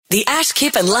The Ash,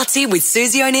 Kip and Lutzi with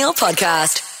Susie O'Neill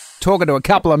podcast. Talking to a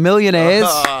couple of millionaires.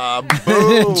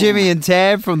 Jimmy and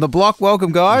Tam from the block.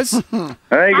 Welcome, guys.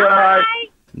 Hey, guys.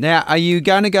 Now, are you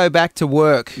going to go back to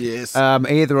work? Yes.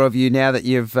 Either of you, now that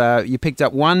you picked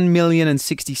up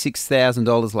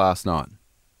 $1,066,000 last night?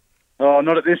 Oh,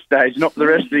 not at this stage. Not for the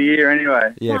rest of the year,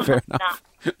 anyway. Yeah, fair enough.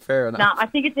 Fair enough. No, I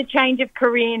think it's a change of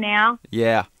career now.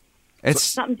 Yeah. It's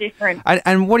Something different.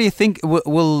 And what do you think?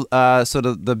 Will sort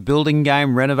of the building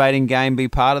game, renovating game be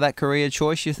part of that career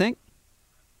choice, you think?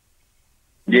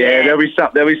 Yeah, there'll be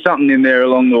something in there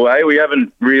along the way. We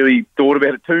haven't really thought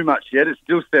about it too much yet. It's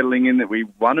still settling in that we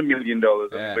won $1 million.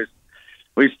 Yeah.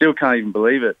 We still can't even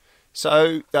believe it.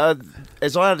 So,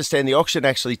 as I understand, the auction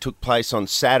actually took place on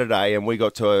Saturday, and we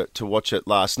got to watch it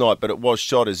last night, but it was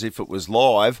shot as if it was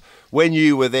live. When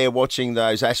you were there watching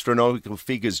those astronomical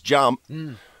figures jump,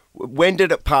 when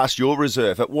did it pass your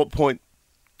reserve? At what point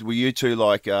were you two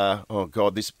like, oh,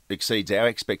 God, this exceeds our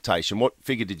expectation? What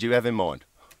figure did you have in mind?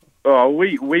 Oh,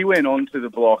 we went on to the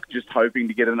block just hoping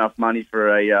to get enough money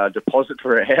for a deposit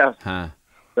for a house. Huh.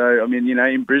 So, I mean, you know,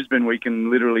 in Brisbane, we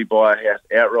can literally buy a house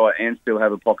outright and still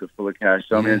have a pocket full of cash.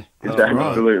 So, I mean, it's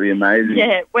absolutely amazing.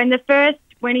 Yeah, when the first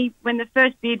bid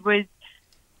was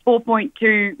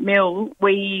 4.2 mil,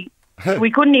 we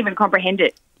couldn't even comprehend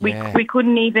it. We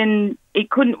couldn't even.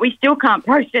 We still can't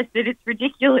process it. It's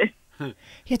ridiculous. Yeah,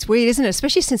 it's weird, isn't it?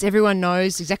 Especially since everyone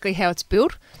knows exactly how it's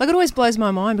built. Like, it always blows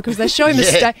my mind because they show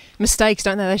mistakes,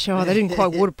 don't they? They show, they didn't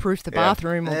quite waterproof the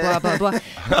bathroom or blah, blah, blah.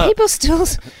 People still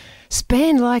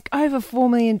spend like over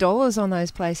 $4 million on those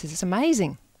places. It's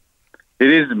amazing.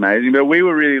 It is amazing, but we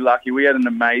were really lucky. We had an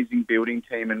amazing building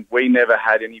team, and we never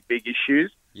had any big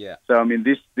issues. Yeah. So, I mean,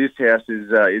 this house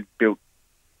is built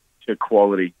to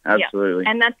quality, absolutely.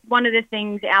 Yeah. And that's one of the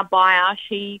things our buyer,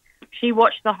 she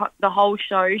watched the whole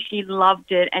show. She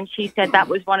loved it, and she said that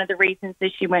was one of the reasons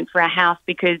that she went for a house,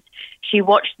 because she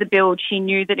watched the build. She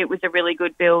knew that it was a really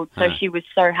good build, so she was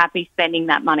so happy spending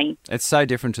that money. It's so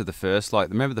different to the first. Like,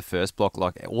 remember the first block?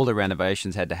 Like, all the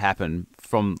renovations had to happen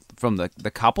from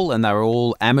the couple, and they were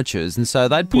all amateurs, and so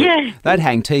they'd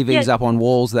hang TVs up on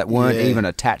walls that weren't even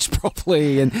attached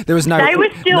properly, and there was no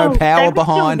power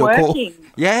behind or call.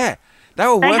 Yeah. They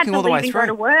were working all the way through. Go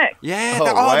to work. Yeah.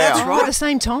 Wow. That's right. At the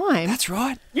same time. That's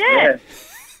right. Yeah.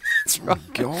 That's right.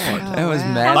 God. That was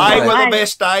mad. They were the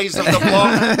best days of the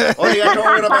block. What are you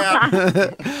talking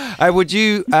about? Hey, would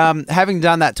you, having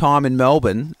done that time in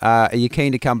Melbourne, are you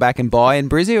keen to come back and buy in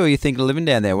Brizzy, or are you thinking of living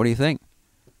down there? What do you think?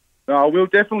 No, we'll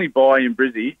definitely buy in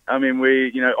Brizzy. I mean,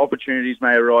 opportunities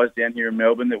may arise down here in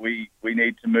Melbourne that we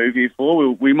need to move here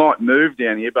for. We might move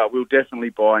down here, but we'll definitely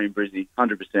buy in Brizzy,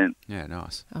 100%. Yeah,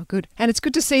 nice. Oh, good. And it's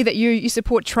good to see that you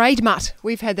support Trade Mutt.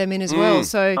 We've had them in as well.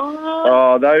 So,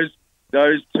 those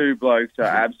two blokes are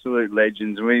absolute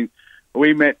legends. We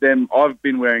met them. I've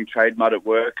been wearing Trade Mutt at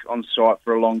work on site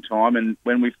for a long time, and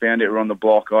when we found it were on the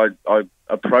block, I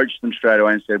approached them straight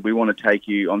away and said, we want to take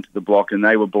you onto the block, and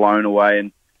they were blown away.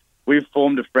 And we've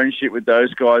formed a friendship with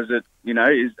those guys that,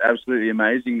 is absolutely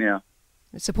amazing now.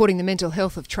 supporting the mental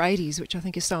health of tradies, which I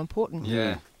think is so important.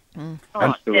 Yeah. Oh,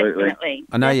 absolutely. Definitely.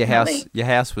 I know your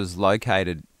house was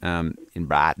located in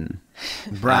Brighton.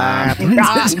 Brighton.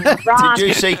 Did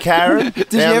you see Karen?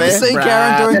 Did you ever see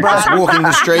Karen doing Brighton? Walking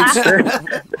the streets?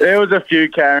 There was a few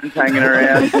Karens hanging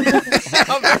around.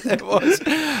 I bet there was.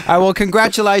 Well,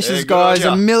 congratulations, guys.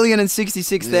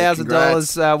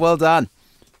 $1,066,000. Well done.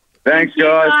 Thanks,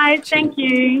 guys. Guys, thank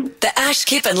you. The Ash,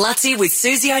 Kip and Lutzi with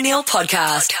Susie O'Neill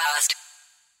podcast.